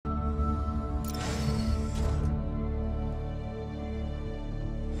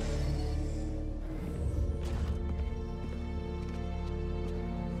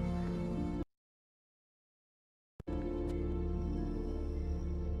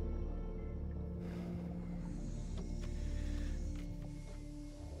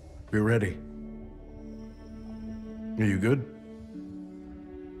We're ready. Are you good?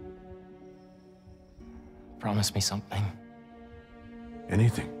 Promise me something.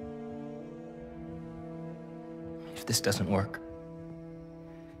 Anything. If this doesn't work,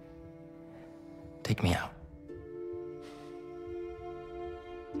 take me out.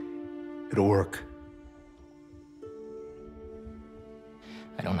 It'll work.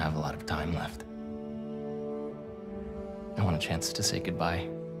 I don't have a lot of time left. I want a chance to say goodbye.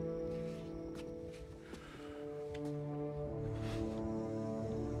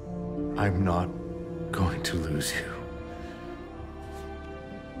 I'm not going to lose you.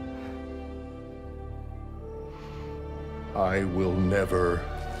 I will never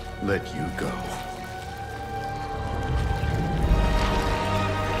let you go.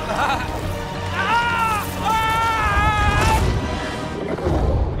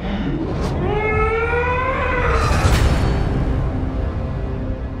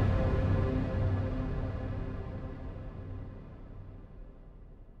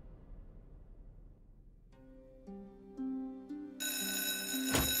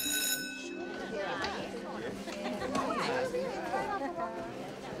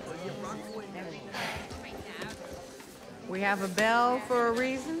 We have a bell for a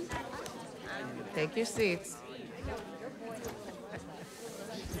reason. Take your seats.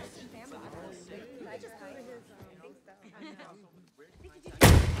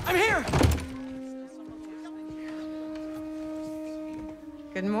 I'm here!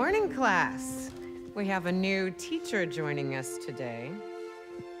 Good morning, class. We have a new teacher joining us today.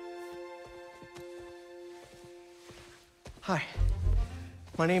 Hi,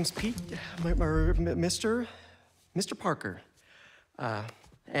 my name's Pete, Mr. Parker.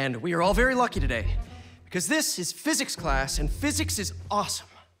 And we are all very lucky today, because this is physics class, and physics is awesome.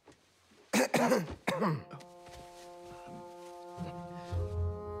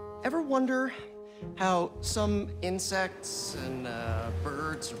 Ever wonder how some insects and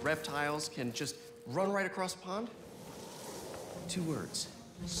birds, reptiles can just run right across a pond? 2 words,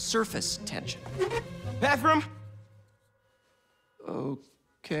 surface tension. Bathroom?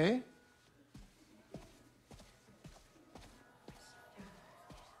 Okay.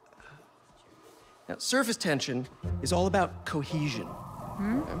 Now, surface tension is all about cohesion.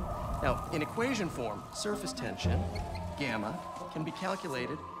 Okay? Now, in equation form, surface tension, gamma, can be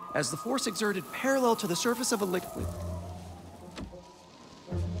calculated as the force exerted parallel to the surface of a liquid,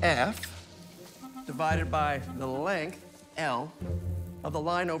 F, divided by the length, L, of the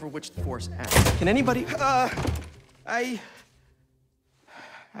line over which the force acts. Can anybody... I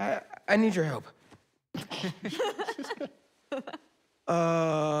need your help.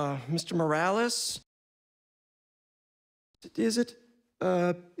 Mr. Morales? Is it?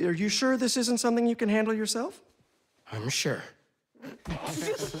 Are you sure this isn't something you can handle yourself? I'm sure.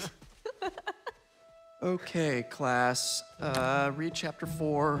 Okay, class. Read chapter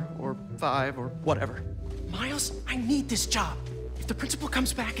 4 or 5 or whatever. Miles, I need this job. If the principal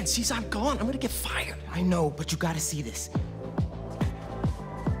comes back and sees I'm gone, I'm gonna get fired. I know, but you gotta see this.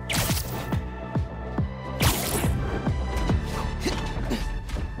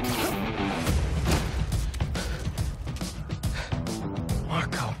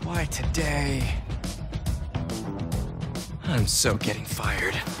 Marco, why today? I'm so getting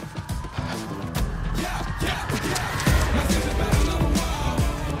fired.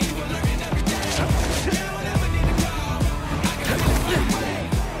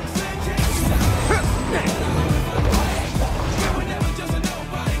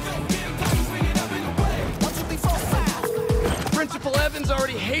 Principal Evans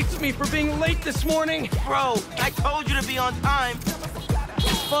already hates me for being late this morning. Bro, I told you to be on time.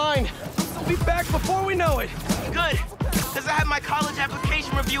 Fine. I'll be back before we know it. Good, because I had my college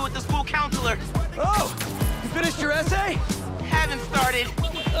application review with the school counselor. Oh, you finished your essay? Haven't started.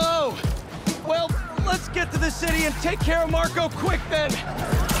 Oh, well, let's get to the city and take care of Marco quick then.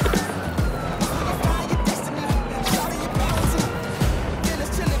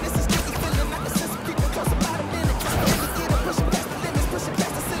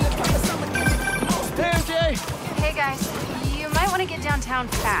 Hey, MJ. Hey guys, you might want to get downtown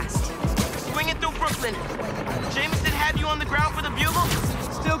fast. Swing it through Brooklyn. Jameson had you on the ground for the bugle?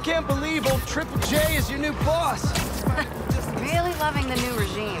 Still can't believe old Triple J is your new boss. Really loving the new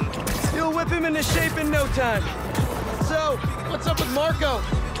regime. You'll whip him into shape in no time. So, what's up with Marco?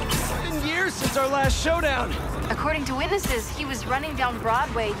 It's been years since our last showdown. According to witnesses, he was running down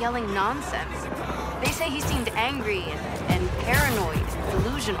Broadway yelling nonsense. They say he seemed angry and paranoid,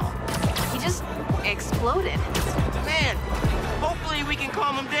 delusional. He just exploded. Man, hopefully we can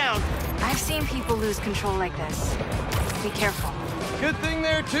calm him down. I've seen people lose control like this. Be careful. Good thing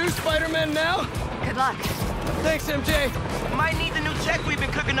there are two Spider-Men now. Good luck. Thanks, MJ. Might need the new tech we've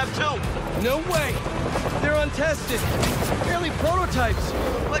been cooking up too. No way. They're untested. Barely prototypes.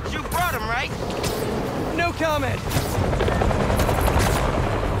 But you brought them, right? No comment.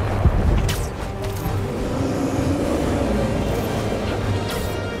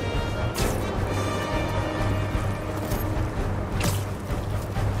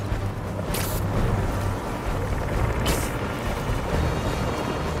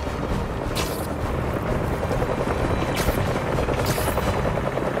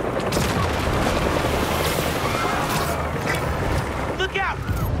 Look out!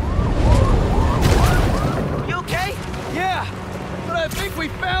 You okay? Yeah, but I think we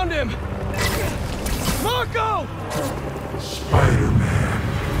found him. Marco! Spider-Man.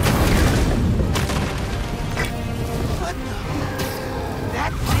 What the?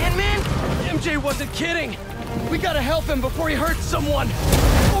 That Sandman? MJ wasn't kidding. We gotta help him before he hurts someone.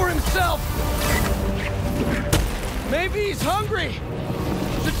 Or himself. Maybe he's hungry.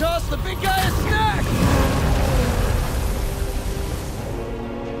 Should toss the big guy a snack.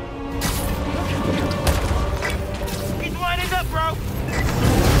 He's winding up, bro.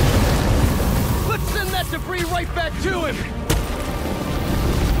 Let's send that debris right back to him.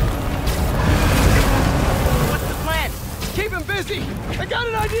 What's the plan? Keep him busy. I got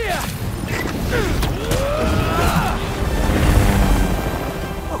an idea.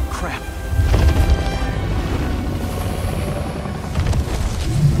 Oh, crap.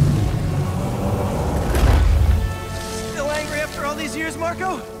 Still angry after all these years,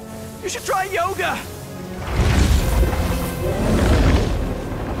 Marco? You should try yoga.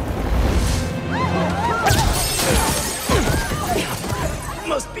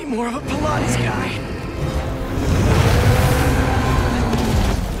 Must be more of a Pilates guy.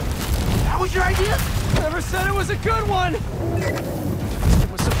 That was your idea? Never said it was a good one.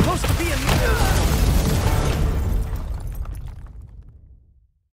 It was supposed to be a...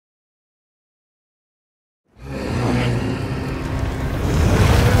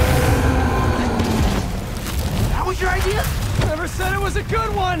 That was your idea? Never said it was a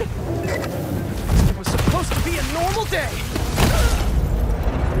good one. It was supposed to be a normal day.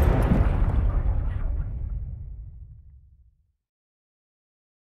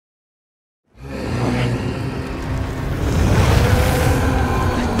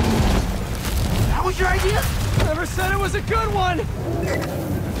 That was your idea? Never said it was a good one.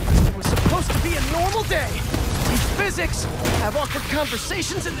 It was supposed to be a normal day. Teach physics, have awkward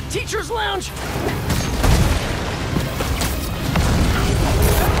conversations in the teacher's lounge.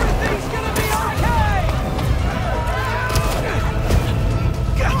 Everything's gonna be okay!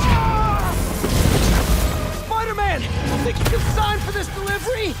 Gotcha! Spider-Man! Think you can sign for this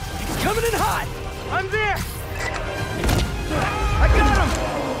delivery? He's coming in hot! I'm there! I got him!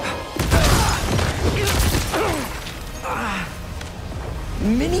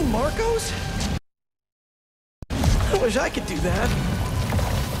 Mini Marcos? I wish I could do that.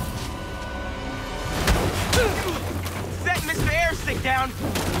 Set Mr. Airstick down,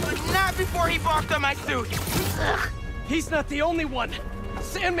 but not before he barked on my suit. He's not the only one.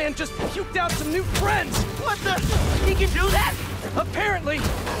 Sandman just puked out some new friends. What the? He can do that? Apparently.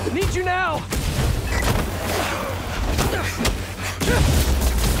 Need you now.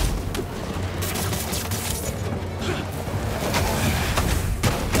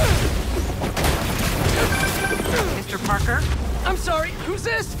 Mr. Parker, I'm sorry, who's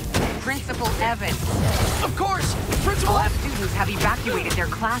this? Principal Evans. Of course, Principal All F. students have evacuated their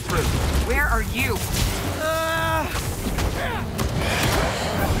classroom. Where are you?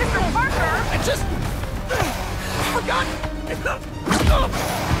 Mr. Parker! I just forgot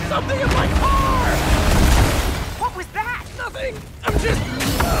something in my car. What was that? Nothing. I'm just.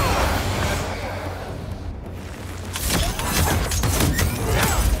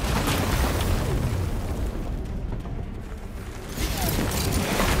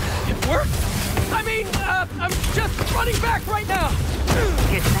 It worked. I mean, I'm just running back right now.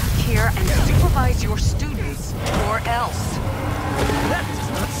 Get back here and supervise your students, or else. That does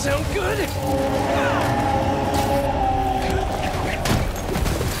not sound good.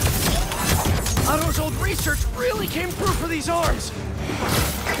 Otto's old research really came through for these arms.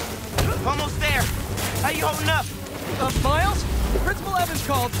 Almost there. How you holding up? Miles? Principal Evans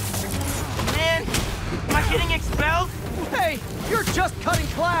called. Man, am I getting expelled? Hey, you're just cutting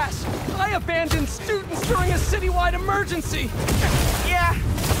class. I abandoned students during a citywide emergency. Yeah,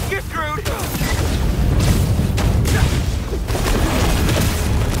 you're screwed.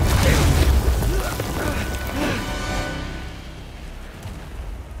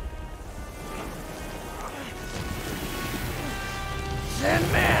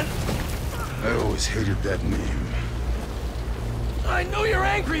 Sandman! I always hated that name. I know you're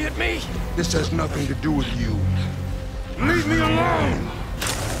angry at me! This has nothing to do with you. Leave me alone!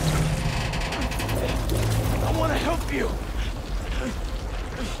 I want to help you.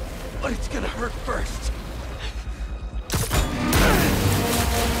 But it's gonna hurt first.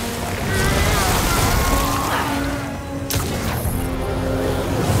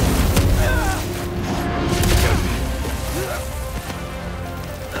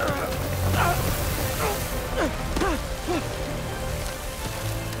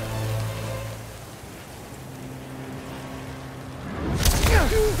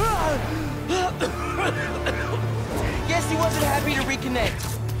 Guess he wasn't happy to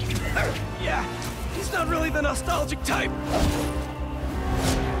reconnect. Yeah, he's not really the nostalgic type.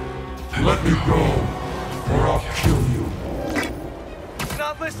 Let me go, or I'll kill you. He's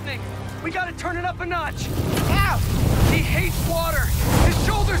not listening. We gotta turn it up a notch. Ow! He hates water. His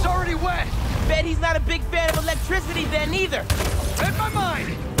shoulder's already wet. Bet he's not a big fan of electricity then either. Read my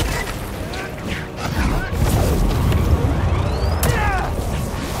mind.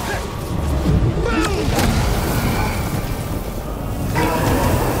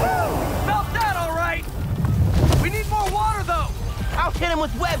 Felt that all right. We need more water though. I'll hit him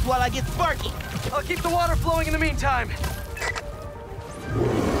with webs while I get Sparky. I'll keep the water flowing in the meantime.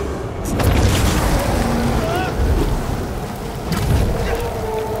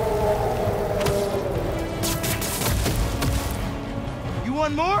 You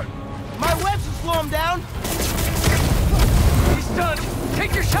want more? My webs will slow him down. He's done.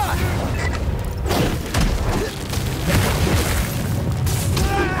 Take your shot.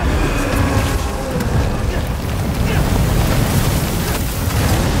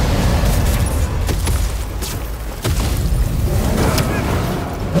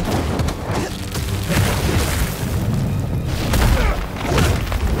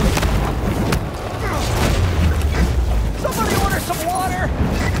 Somebody order some water.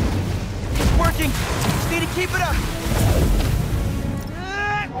 It's working. Just need to keep it up.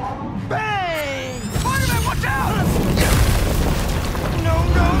 Bang! Spider-Man, watch out! No,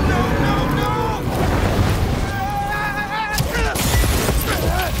 no, no, no, no!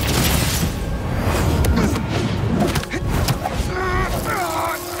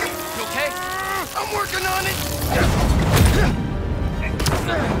 You okay? I'm working on it!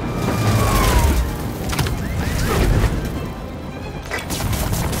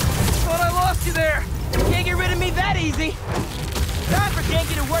 Thought I lost you there. Can't get rid of me that easy. Time for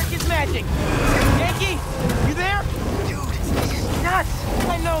Genki to work his magic. Genki, you there? Dude, this is nuts.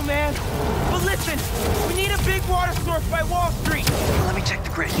 I know, man. But listen, we need a big water source by Wall Street. Let me check the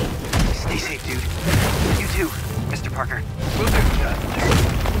grid. Stay safe, dude. You too, Mr. Parker. Will do.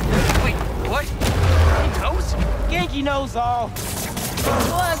 Wait, what? He knows? Genki knows all.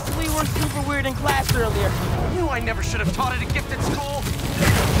 Plus, we were super weird in class earlier. Knew I never should have taught at a gifted school.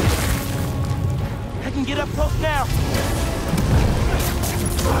 I can get up close now.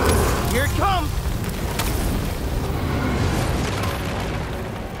 Here it comes.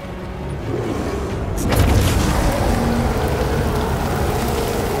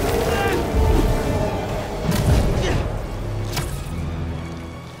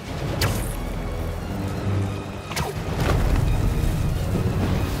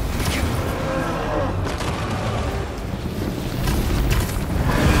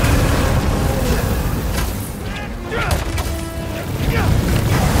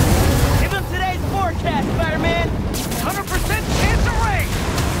 Give him today's forecast, Spider-Man. 100% chance of rain.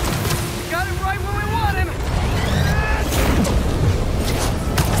 We got him right when we want him.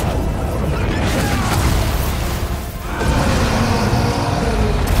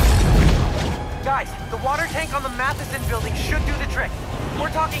 Guys, the water tank on the Matheson building should do the trick.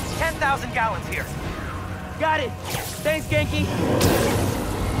 We're talking 10,000 gallons here. Got it. Thanks, Genki.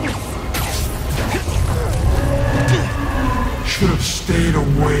 Should have stayed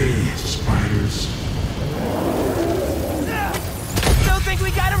away, spiders. Still think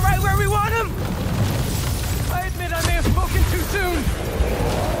we got him right where we want him? I admit I may have spoken too soon.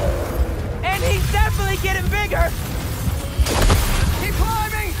 And he's definitely getting bigger. Keep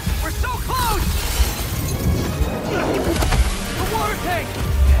climbing! We're so close! The water tank!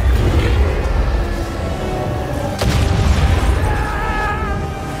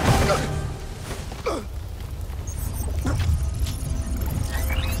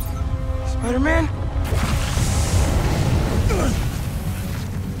 Spider-Man?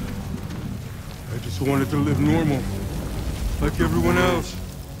 I just wanted to live normal, like everyone else.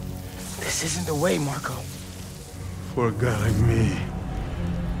 This isn't the way, Marco. For a guy like me,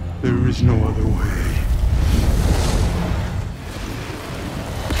 there is no other way.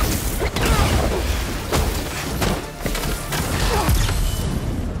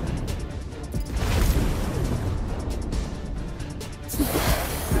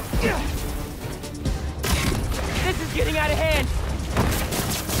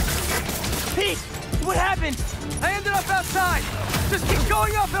 step outside. Just keep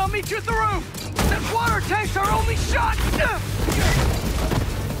going up and I'll meet you at the roof. That water tank's our only shot.